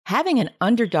Having an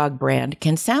underdog brand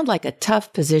can sound like a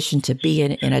tough position to be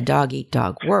in a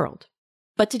dog-eat-dog world.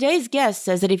 But today's guest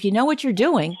says that if you know what you're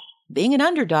doing, being an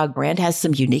underdog brand has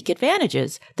some unique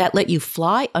advantages that let you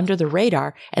fly under the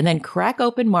radar and then crack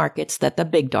open markets that the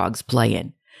big dogs play in.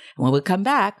 And when we come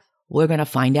back, we're going to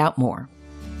find out more.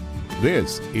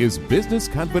 This is Business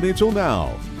Confidential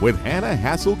Now with Hannah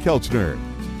Hassel-Kelchner,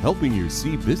 helping you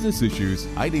see business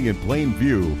issues hiding in plain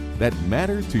view that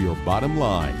matter to your bottom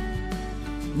line.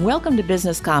 Welcome to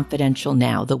Business Confidential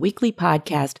Now, the weekly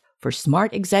podcast for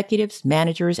smart executives,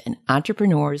 managers, and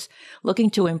entrepreneurs looking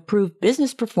to improve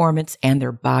business performance and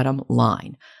their bottom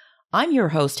line. I'm your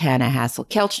host, Hannah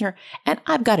Hassel-Kelchner, and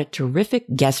I've got a terrific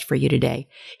guest for you today.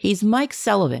 He's Mike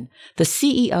Sullivan, the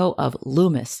CEO of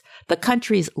Loomis, the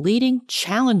country's leading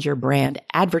challenger brand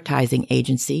advertising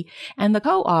agency, and the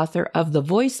co-author of The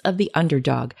Voice of the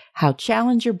Underdog, How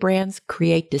Challenger Brands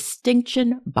Create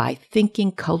Distinction by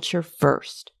Thinking Culture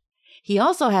First. He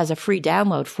also has a free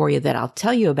download for you that I'll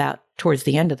tell you about towards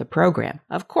the end of the program.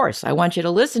 Of course, I want you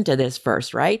to listen to this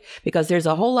first, right? Because there's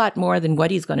a whole lot more than what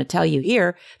he's going to tell you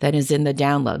here that is in the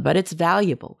download, but it's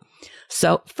valuable.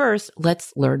 So first,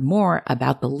 let's learn more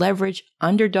about the leverage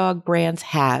underdog brands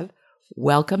have.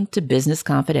 Welcome to Business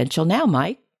Confidential Now,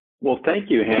 Mike. Well, thank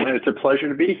you, Hannah. It's a pleasure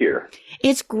to be here.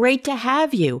 It's great to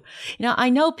have you. I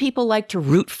know people like to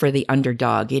root for the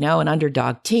underdog, an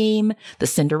underdog team, the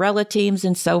Cinderella teams,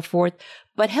 and so forth,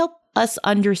 but help us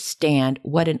understand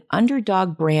what an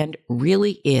underdog brand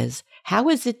really is. How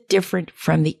is it different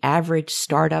from the average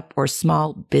startup or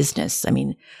small business?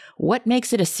 What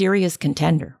makes it a serious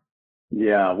contender?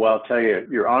 Yeah, well, I'll tell you,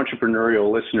 your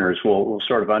entrepreneurial listeners will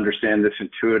sort of understand this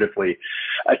intuitively.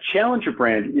 A challenger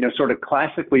brand, sort of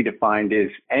classically defined is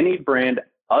any brand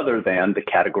other than the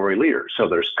category leader. So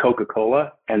there's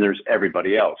Coca-Cola and there's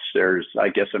everybody else. There's, I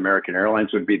guess, American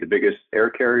Airlines would be the biggest air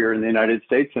carrier in the United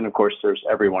States. And of course, there's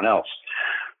everyone else.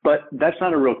 But that's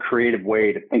not a real creative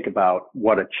way to think about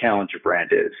what a challenger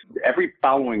brand is. Every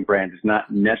following brand is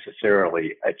not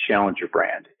necessarily a challenger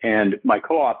brand. And my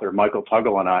co-author, Michael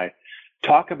Tuggle, and I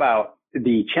talk about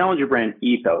the challenger brand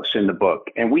ethos in the book.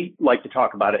 And we like to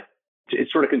talk about it.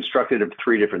 It's sort of constructed of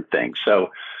three different things.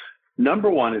 So number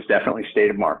one is definitely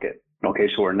state of market. Okay,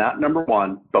 so we're not number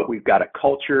one, but we've got a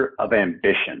culture of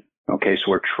ambition. Okay, so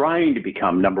we're trying to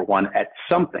become number one at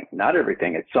something, not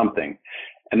everything, at something.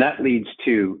 And that leads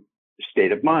to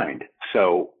state of mind.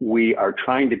 So we are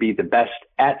trying to be the best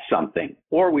at something,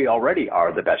 or we already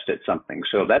are the best at something.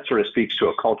 So that sort of speaks to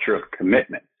a culture of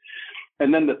commitment.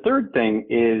 And then the third thing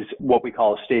is what we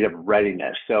call a state of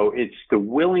readiness. So it's the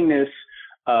willingness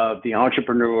of the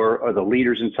entrepreneur or the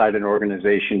leaders inside an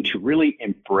organization to really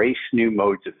embrace new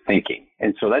modes of thinking.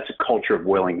 And so that's a culture of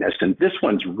willingness. And this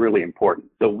one's really important.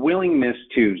 The willingness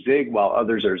to zig while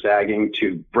others are zagging,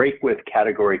 to break with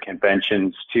category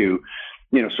conventions, to,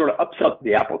 sort of upset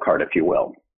the apple cart, if you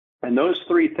will. And those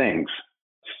three things,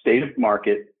 state of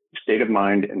market, state of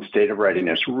mind, and state of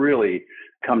readiness, really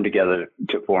come together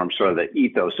to form sort of the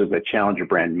ethos of the challenger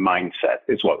brand mindset,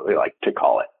 is what we like to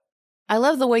call it. I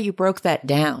love the way you broke that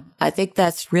down. I think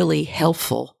that's really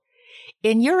helpful.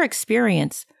 In your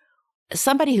experience,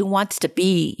 somebody who wants to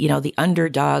be, the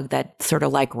underdog that sort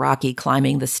of like Rocky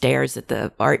climbing the stairs at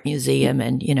the art museum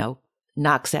and,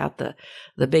 knocks out the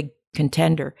big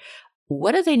contender,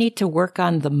 what do they need to work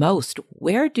on the most?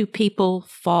 Where do people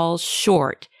fall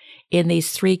short in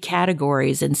these three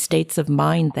categories and states of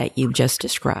mind that you just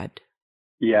described?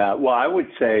 Yeah, well, I would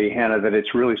say, Hannah, that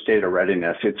it's really state of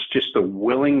readiness. It's just the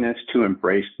willingness to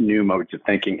embrace new modes of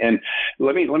thinking. And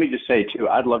let me just say, too,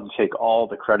 I'd love to take all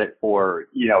the credit for,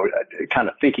 kind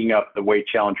of thinking up the way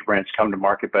challenger brands come to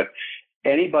market. But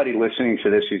anybody listening to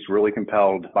this who's really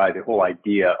compelled by the whole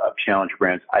idea of challenger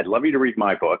brands, I'd love you to read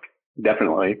my book,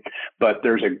 definitely. But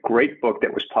there's a great book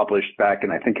that was published back in,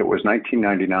 I think it was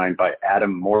 1999, by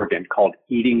Adam Morgan called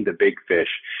Eating the Big Fish.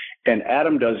 And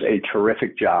Adam does a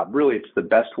terrific job. Really, it's the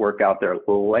best work out there,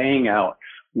 laying out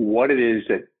what it is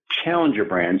that challenger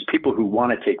brands, people who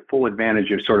want to take full advantage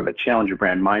of sort of a challenger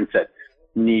brand mindset,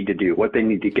 need to do, what they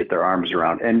need to get their arms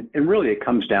around. And really, it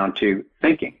comes down to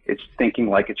thinking. It's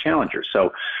thinking like a challenger.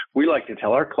 So we like to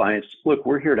tell our clients, look,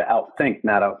 we're here to outthink,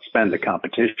 not outspend the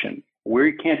competition.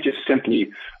 We can't just simply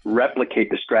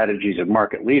replicate the strategies of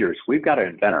market leaders. We've got to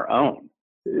invent our own.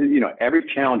 Every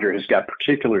challenger has got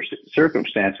particular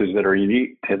circumstances that are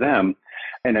unique to them,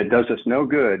 and it does us no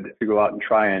good to go out and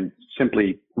try and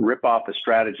simply rip off the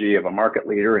strategy of a market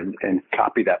leader and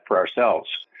copy that for ourselves.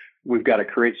 We've got to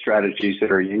create strategies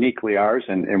that are uniquely ours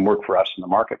and work for us in the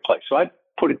marketplace. So I'd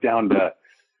put it down to,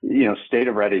 state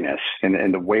of readiness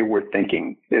and the way we're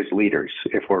thinking as leaders.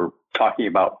 If we're talking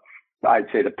about I'd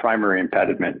say, the primary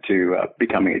impediment to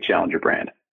becoming a challenger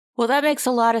brand. Well, that makes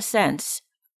a lot of sense.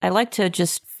 I like to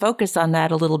just focus on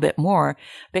that a little bit more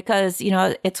because,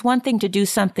 it's one thing to do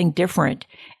something different.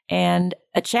 And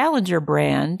a challenger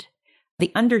brand,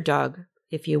 the Underdog,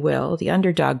 if you will, the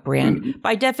Underdog brand,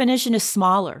 by definition is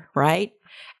smaller, right?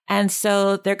 And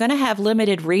so they're going to have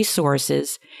limited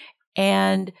resources,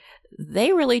 and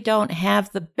they really don't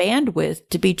have the bandwidth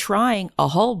to be trying a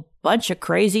whole bunch of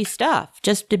crazy stuff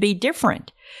just to be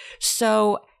different.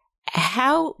 So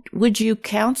how would you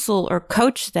counsel or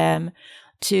coach them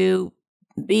to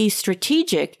be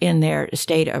strategic in their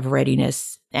state of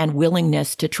readiness and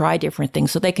willingness to try different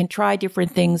things so they can try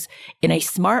different things in a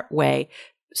smart way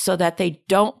so that they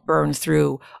don't burn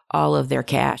through all of their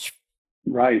cash?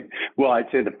 Right. Well,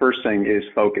 I'd say the first thing is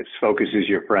focus. Focus is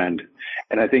your friend.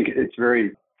 And I think it's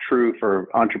very true for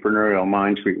entrepreneurial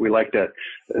minds. We like to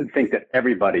think that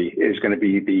everybody is going to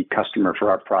be the customer for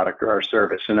our product or our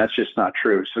service, and that's just not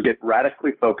true. So get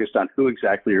radically focused on who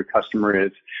exactly your customer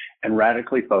is and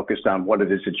radically focused on what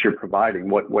it is that you're providing,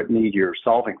 what need you're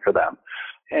solving for them.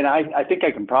 And I think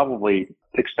I can probably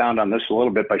expound on this a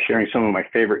little bit by sharing some of my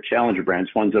favorite challenger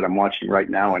brands, ones that I'm watching right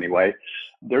now anyway.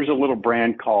 There's a little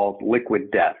brand called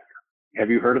Liquid Death. Have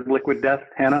you heard of Liquid Death,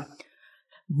 Hannah?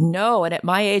 No, and at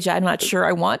my age, I'm not sure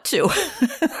I want to.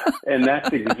 And that's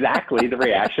exactly the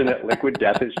reaction that Liquid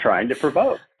Death is trying to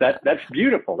provoke. That's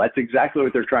beautiful. That's exactly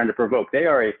what they're trying to provoke. They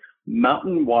are a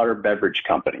mountain water beverage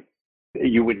company.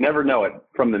 You would never know it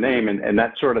from the name, and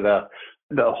that's sort of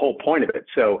the whole point of it.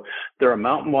 So they're a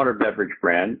mountain water beverage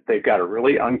brand. They've got a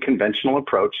really unconventional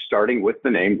approach, starting with the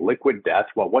name Liquid Death.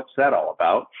 Well, what's that all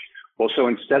about? Well, so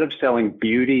instead of selling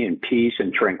beauty and peace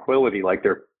and tranquility like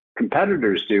their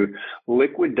competitors do,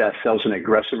 Liquid Death sells an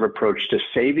aggressive approach to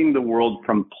saving the world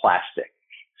from plastic.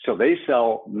 So they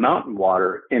sell mountain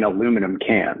water in aluminum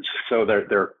cans. So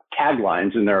their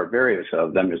taglines, and there are various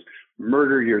of them, is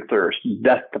murder your thirst,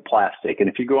 death to plastic. And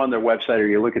if you go on their website or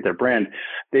you look at their brand,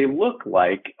 they look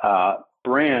like a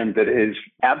brand that is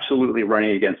absolutely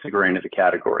running against the grain of the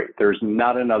category. There's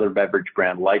not another beverage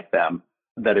brand like them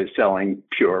that is selling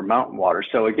pure mountain water.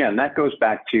 So again, that goes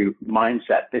back to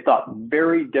mindset. They thought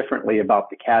very differently about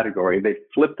the category. They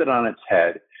flipped it on its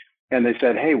head and they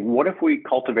said, hey, what if we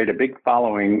cultivate a big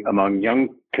following among young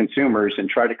consumers and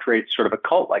try to create sort of a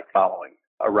cult-like following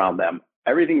around them?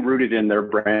 Everything rooted in their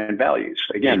brand values.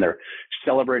 Again, they're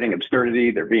celebrating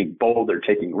absurdity. They're being bold. They're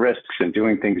taking risks and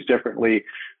doing things differently.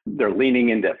 They're leaning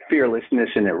into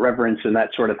fearlessness and irreverence and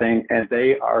that sort of thing. And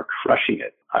they are crushing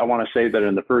it. I want to say that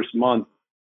in the first month,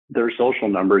 their social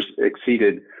numbers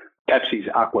exceeded Pepsi's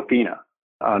Aquafina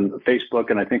on Facebook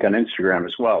and I think on Instagram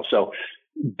as well. So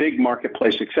big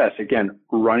marketplace success, again,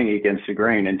 running against the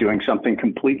grain and doing something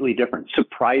completely different,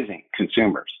 surprising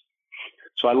consumers.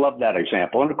 So I love that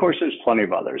example. And of course, there's plenty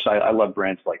of others. I love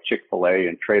brands like Chick-fil-A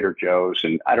and Trader Joe's.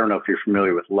 And I don't know if you're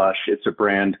familiar with Lush. It's a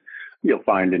brand you'll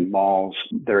find in malls.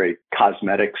 They're a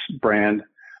cosmetics brand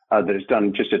that has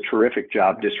done just a terrific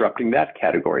job disrupting that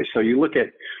category. So you look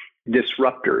at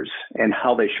disruptors and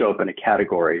how they show up in a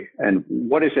category and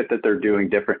what is it that they're doing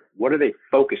different? What are they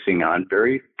focusing on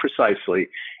very precisely?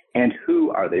 And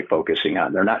who are they focusing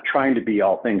on? They're not trying to be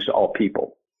all things to all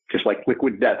people. Just like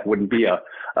Liquid Death wouldn't be a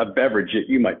beverage that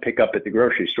you might pick up at the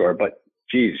grocery store, but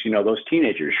geez, those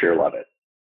teenagers sure love it.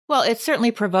 Well, it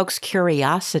certainly provokes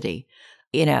curiosity.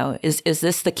 Is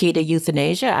this the key to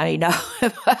euthanasia? I mean, no.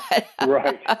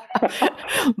 Right.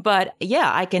 But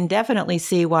yeah, I can definitely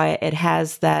see why it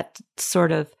has that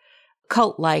sort of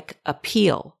cult-like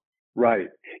appeal. Right.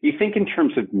 You think in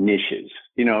terms of niches.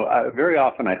 Very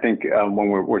often I think when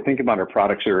we're thinking about our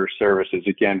products or services,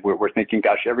 again, we're thinking,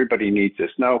 gosh, everybody needs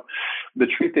this. No, the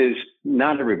truth is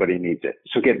not everybody needs it.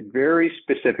 So get very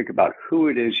specific about who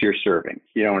it is you're serving,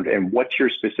 and what your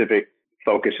specific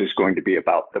focus is going to be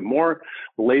about. The more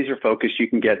laser focused you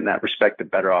can get in that respect, the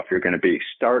better off you're going to be.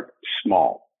 Start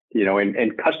small,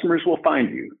 and customers will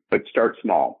find you, but start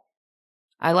small.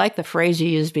 I like the phrase you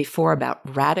used before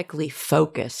about radically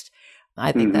focused.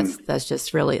 I think that's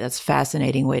a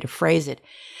fascinating way to phrase it.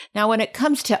 Now, when it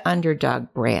comes to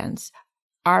Underdog brands,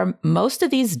 are most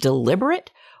of these deliberate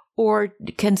or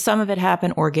can some of it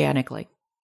happen organically?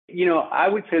 I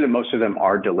would say that most of them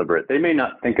are deliberate. They may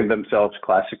not think of themselves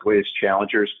classically as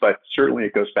challengers, but certainly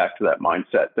it goes back to that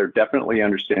mindset. They're definitely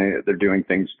understanding that they're doing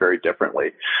things very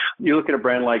differently. You look at a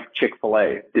brand like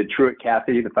Chick-fil-A. Did Truett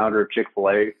Cathy, the founder of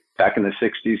Chick-fil-A, back in the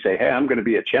 60s say, hey, I'm going to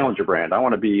be a challenger brand. I'm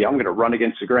going to run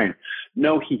against the grain.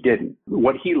 No, he didn't.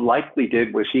 What he likely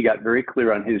did was he got very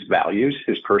clear on his values,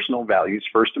 his personal values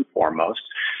first and foremost.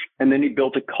 And then he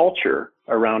built a culture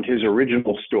around his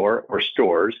original store or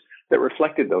stores that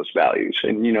reflected those values.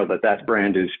 And you know that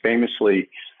brand is famously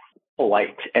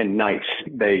polite and nice.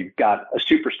 They got a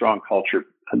super strong culture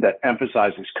that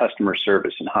emphasizes customer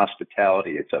service and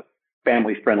hospitality. It's a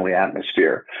family-friendly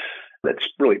atmosphere that's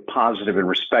really positive and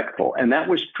respectful. And that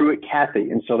was Truett Cathy.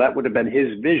 And so that would have been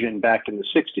his vision back in the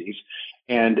 60s.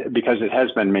 And because it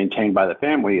has been maintained by the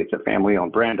family, it's a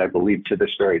family-owned brand, I believe, to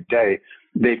this very day.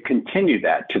 They've continued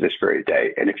that to this very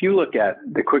day. And if you look at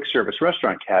the quick service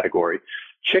restaurant category,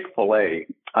 Chick-fil-A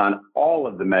on all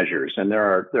of the measures, and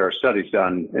there are studies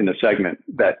done in the segment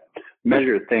that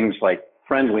measure things like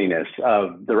friendliness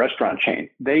of the restaurant chain,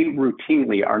 they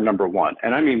routinely are number one.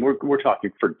 And I mean, we're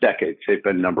talking for decades, they've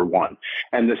been number one.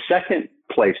 And the second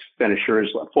place finisher is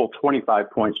a full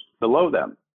 25 points below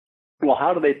them. Well,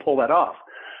 how do they pull that off?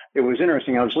 It was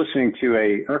interesting. I was listening to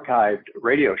a archived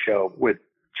radio show with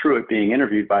Truett being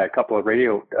interviewed by a couple of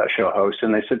radio show hosts.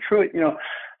 And they said, Truett,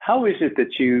 how is it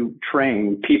that you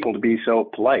train people to be so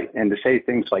polite and to say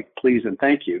things like please and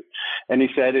thank you? And he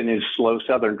said in his slow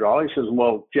Southern drawl, he says,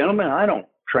 well, gentlemen, I don't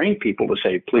train people to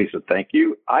say please and thank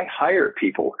you. I hire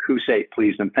people who say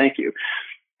please and thank you.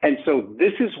 And so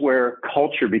this is where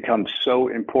culture becomes so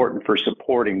important for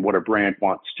supporting what a brand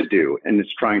wants to do, and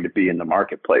it's trying to be in the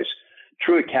marketplace.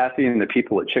 Truett Cathy and the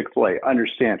people at Chick-fil-A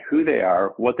understand who they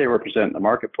are, what they represent in the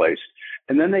marketplace,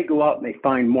 and then they go out and they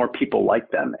find more people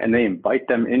like them, and they invite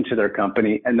them into their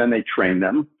company, and then they train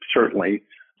them, certainly,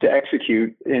 to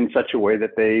execute in such a way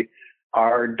that they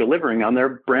are delivering on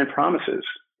their brand promises.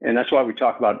 And that's why we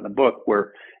talk about it in the book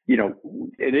where,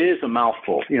 it is a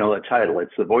mouthful, the title.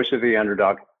 It's The Voice of the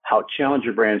Underdog, How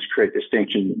Challenger Brands Create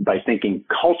Distinction by Thinking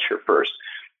Culture First.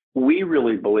 We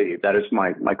really believe, that is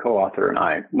my co-author and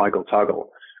I, Michael Tuggle,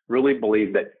 really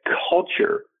believe that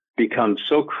culture becomes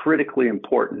so critically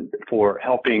important for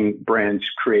helping brands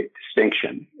create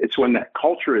distinction. It's when that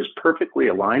culture is perfectly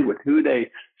aligned with who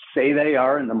they say they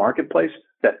are in the marketplace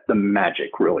that the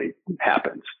magic really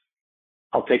happens.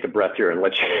 I'll take a breath here and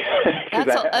let you.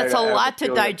 That's a lot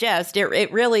to digest.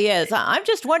 It really is. I'm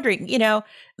just wondering,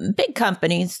 big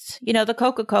companies, the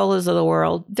Coca-Colas of the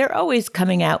world, they're always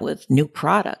coming out with new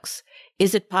products.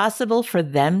 Is it possible for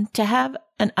them to have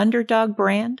an underdog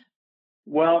brand?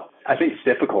 Well, I think it's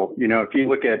difficult. If you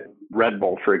look at Red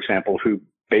Bull, for example, who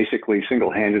basically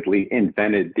single-handedly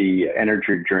invented the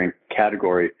energy drink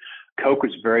category, Coke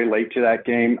was very late to that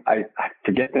game. I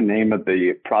forget the name of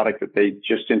the product that they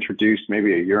just introduced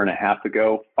maybe a year and a half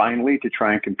ago, finally, to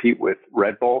try and compete with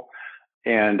Red Bull.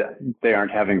 And they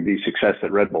aren't having the success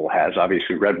that Red Bull has.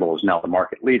 Obviously, Red Bull is now the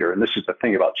market leader. And this is the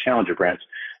thing about challenger brands.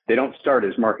 They don't start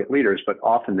as market leaders, but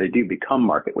often they do become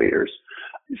market leaders.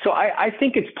 So I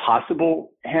think it's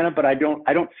possible, Hannah, but I don't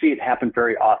see it happen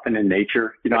very often in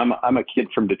nature. I'm a kid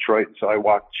from Detroit, so I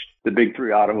watched the big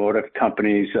three automotive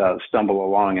companies stumble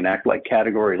along and act like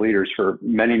category leaders for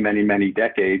many, many, many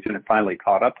decades, and it finally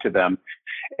caught up to them.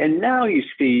 And now you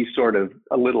see sort of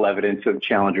a little evidence of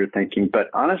challenger thinking, but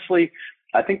honestly,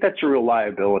 I think that's a real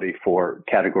liability for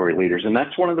category leaders. And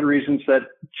that's one of the reasons that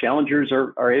challengers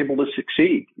are able to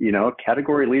succeed.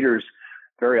 Category leaders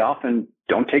very often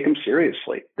don't take them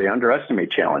seriously. They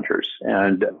underestimate challengers.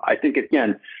 And I think,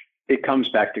 again, it comes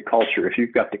back to culture. If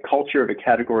you've got the culture of a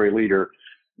category leader,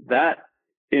 that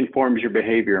informs your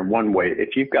behavior in one way.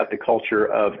 If you've got the culture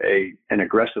of an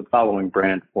aggressive following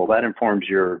brand, well, that informs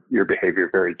your behavior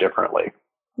very differently.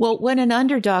 Well, when an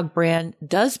underdog brand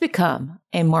does become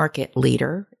a market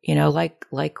leader,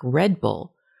 like Red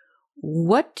Bull,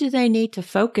 what do they need to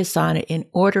focus on in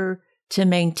order to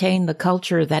maintain the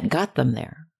culture that got them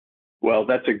there? Well,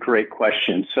 that's a great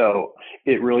question. So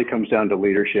it really comes down to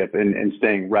leadership and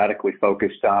staying radically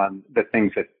focused on the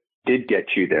things that did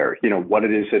get you there. What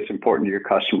it is that's important to your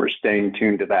customers, staying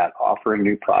tuned to that, offering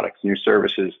new products, new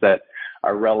services that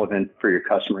are relevant for your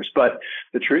customers. But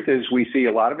the truth is we see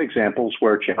a lot of examples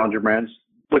where challenger brands,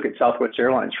 look at Southwest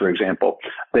Airlines, for example,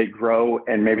 they grow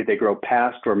and maybe they grow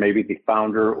past, or maybe the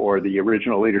founder or the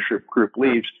original leadership group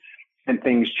leaves and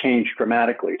things change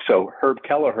dramatically. So Herb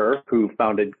Kelleher, who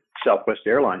founded Southwest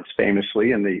Airlines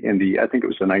famously in the I think it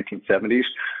was the 1970s,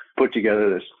 put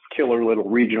together this killer little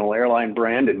regional airline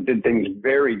brand and did things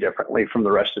very differently from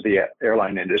the rest of the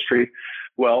airline industry.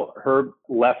 Well, Herb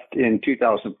left in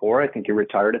 2004. I think he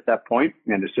retired at that point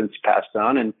and has since passed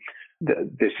on. And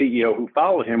the CEO who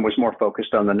followed him was more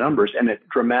focused on the numbers, and it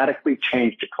dramatically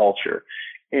changed the culture.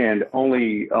 And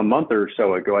only a month or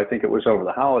so ago, I think it was over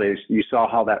the holidays, you saw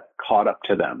how that caught up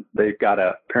to them. They've got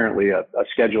apparently a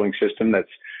scheduling system that's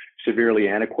severely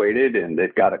antiquated, and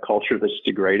they've got a culture that's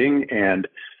degrading. And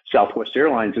Southwest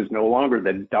Airlines is no longer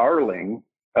the darling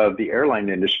of the airline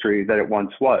industry that it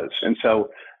once was. And so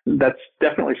That's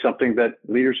definitely something that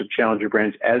leaders of challenger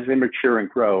brands, as they mature and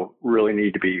grow, really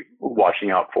need to be watching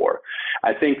out for.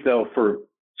 I think, though, for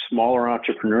smaller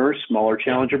entrepreneurs, smaller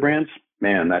challenger brands,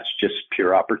 man, that's just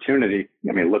pure opportunity.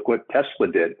 I mean, look what Tesla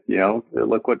did.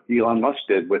 Look what Elon Musk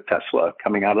did with Tesla,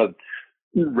 coming out of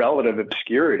relative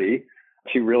obscurity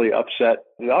to really upset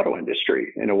the auto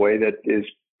industry in a way that is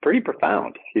pretty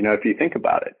profound. If you think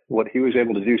about it, what he was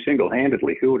able to do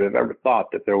single-handedly, who would have ever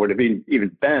thought that there would have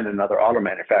even been another auto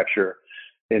manufacturer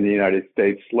in the United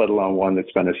States, let alone one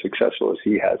that's been as successful as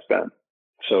he has been.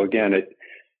 So again,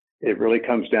 it really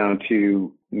comes down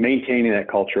to maintaining that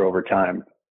culture over time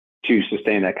to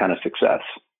sustain that kind of success.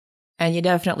 And you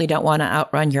definitely don't want to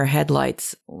outrun your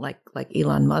headlights like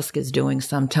Elon Musk is doing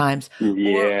sometimes.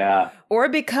 Yeah. Or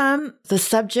become the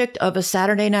subject of a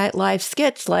Saturday Night Live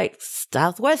skits like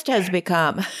Southwest has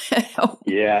become.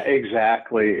 Yeah,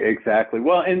 exactly.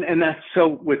 Well, and that's so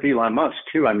with Elon Musk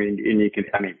too.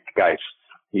 Guys,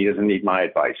 he doesn't need my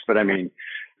advice, but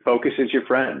focus is your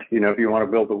friend. If you want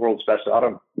to build the world's best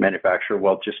auto manufacturer,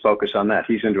 well, just focus on that.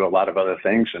 He's into a lot of other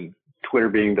things, and Twitter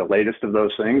being the latest of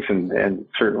those things. And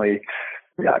certainly,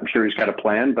 I'm sure he's got a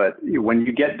plan, but when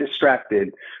you get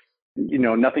distracted,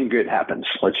 nothing good happens.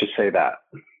 Let's just say that.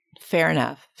 Fair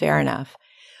enough.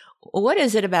 What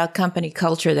is it about company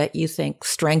culture that you think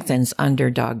strengthens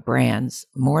Underdog Brands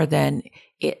more than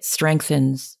it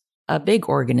strengthens a big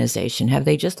organization? Have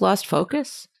they just lost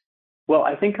focus? Well,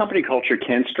 I think company culture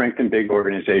can strengthen big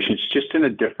organizations just in a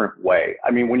different way.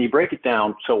 When you break it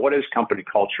down, so what is company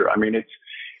culture?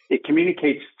 It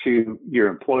communicates to your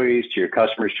employees, to your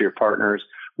customers, to your partners,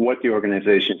 what the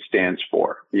organization stands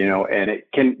for, and it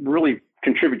can really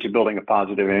contribute to building a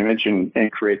positive image and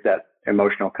create that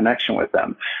emotional connection with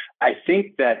them. I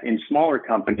think that in smaller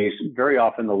companies, very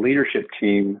often the leadership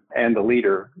team and the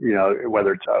leader,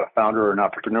 whether it's a founder or an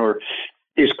entrepreneur,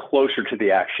 is closer to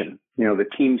the action. The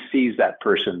team sees that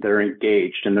person, they're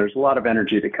engaged, and there's a lot of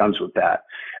energy that comes with that.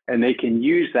 And they can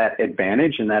use that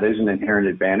advantage, and that is an inherent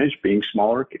advantage, being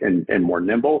smaller and more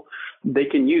nimble. They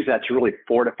can use that to really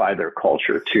fortify their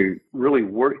culture, to really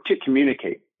work to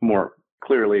communicate more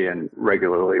clearly and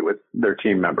regularly with their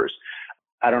team members.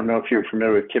 I don't know if you're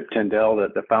familiar with Kip Tindell,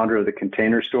 the founder of the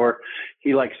Container Store.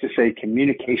 He likes to say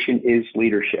communication is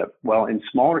leadership. Well, in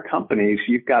smaller companies,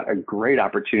 you've got a great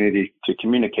opportunity to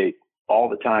communicate all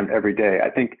the time, every day. I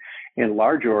think in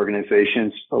larger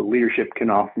organizations, leadership can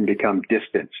often become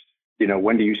distanced.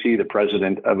 When do you see the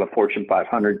president of a Fortune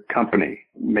 500 company?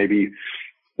 Maybe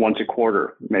once a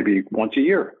quarter, maybe once a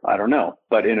year. I don't know.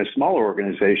 But in a smaller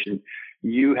organization,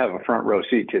 you have a front row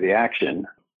seat to the action,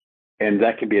 and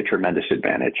that can be a tremendous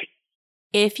advantage.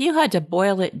 If you had to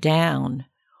boil it down,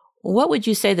 what would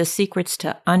you say the secrets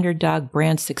to Underdog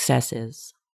brand success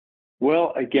is?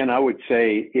 Well, again, I would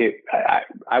say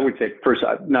first,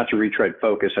 not to retread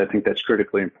focus. I think that's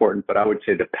critically important, but I would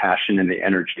say the passion and the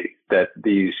energy that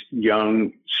these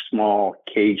young, small,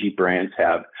 cagey brands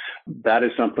have. That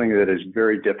is something that is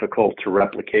very difficult to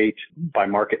replicate by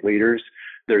market leaders.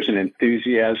 There's an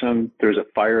enthusiasm. There's a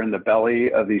fire in the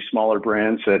belly of these smaller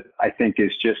brands that I think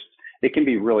is it can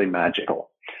be really magical.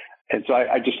 And so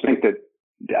I just think that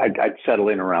I'd settle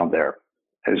in around there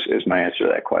as my answer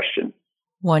to that question.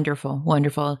 Wonderful.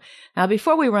 Now,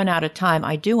 before we run out of time,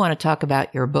 I do want to talk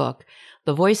about your book,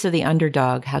 The Voice of the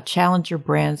Underdog, How Challenger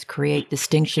Brands Create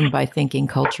Distinction by Thinking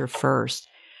Culture First.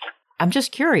 I'm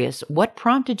just curious, what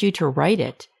prompted you to write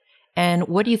it? And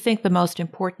what do you think the most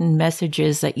important message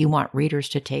is that you want readers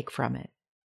to take from it?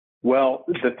 Well,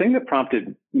 the thing that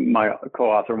prompted my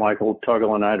co-author, Michael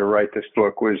Tuggle, and I to write this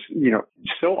book was,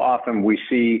 so often we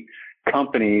see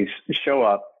companies show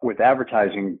up with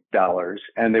advertising dollars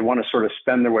and they want to sort of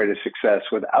spend their way to success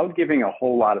without giving a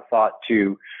whole lot of thought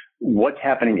to what's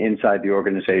happening inside the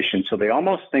organization. So they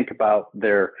almost think about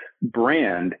their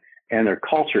brand and their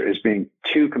culture as being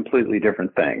two completely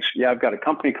different things. Yeah, I've got a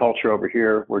company culture over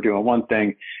here, we're doing one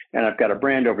thing, and I've got a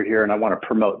brand over here and I want to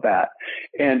promote that.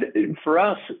 And for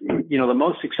us, the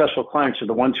most successful clients are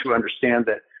the ones who understand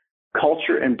that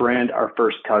culture and brand are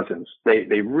first cousins.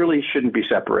 They really shouldn't be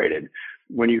separated.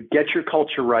 When you get your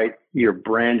culture right, your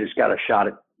brand has got a shot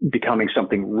at becoming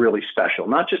something really special,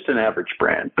 not just an average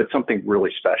brand, but something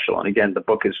really special. And again, the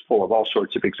book is full of all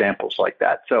sorts of examples like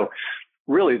that. So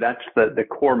really, that's the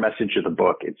core message of the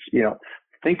book. It's,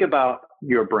 think about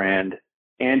your brand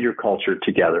and your culture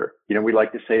together. We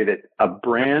like to say that a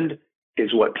brand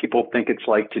is what people think it's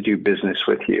like to do business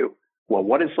with you. Well,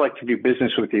 what it's like to do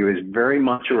business with you is very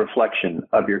much a reflection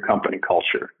of your company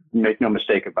culture. Make no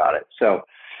mistake about it. So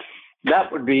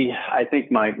that would be, I think,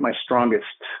 my strongest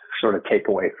sort of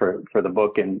takeaway for the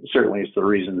book, and certainly is the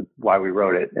reason why we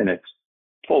wrote it. And it's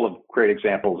full of great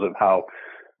examples of how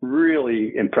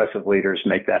really impressive leaders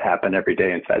make that happen every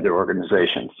day inside their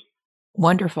organizations.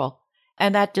 Wonderful.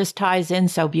 And that just ties in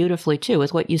so beautifully, too,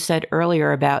 with what you said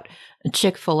earlier about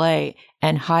Chick-fil-A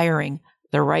and hiring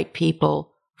the right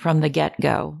people from the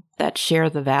get-go that share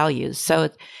the values. So,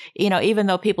 even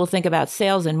though people think about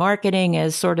sales and marketing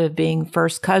as sort of being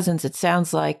first cousins, it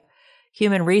sounds like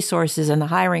human resources and the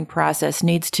hiring process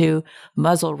needs to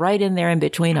muzzle right in there in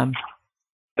between them.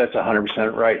 That's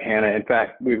 100% right, Hannah. In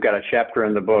fact, we've got a chapter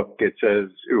in the book. It says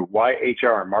why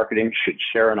HR and marketing should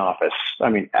share an office. I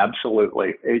mean,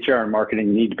 absolutely. HR and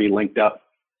marketing need to be linked up.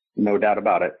 No doubt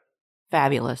about it.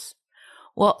 Fabulous.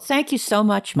 Well, thank you so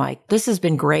much, Mike. This has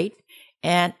been great.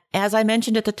 And as I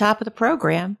mentioned at the top of the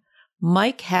program,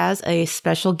 Mike has a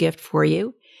special gift for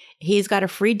you. He's got a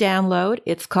free download.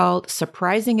 It's called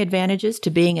Surprising Advantages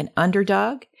to Being an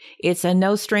Underdog. It's a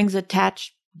no strings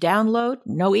attached download,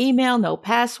 no email, no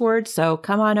password. So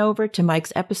come on over to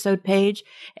Mike's episode page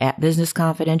at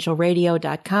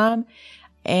businessconfidentialradio.com.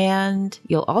 And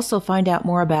you'll also find out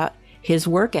more about his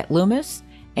work at Loomis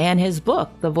and his book,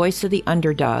 The Voice of the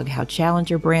Underdog, How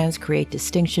Challenger Brands Create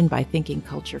Distinction by Thinking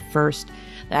Culture First.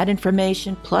 That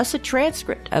information, plus a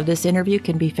transcript of this interview,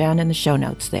 can be found in the show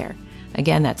notes there.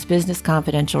 Again, that's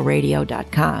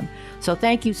businessconfidentialradio.com. So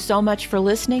thank you so much for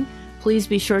listening. Please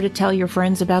be sure to tell your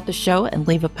friends about the show and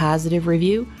leave a positive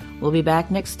review. We'll be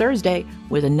back next Thursday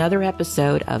with another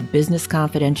episode of Business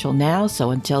Confidential Now.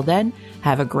 So until then,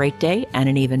 have a great day and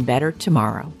an even better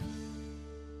tomorrow.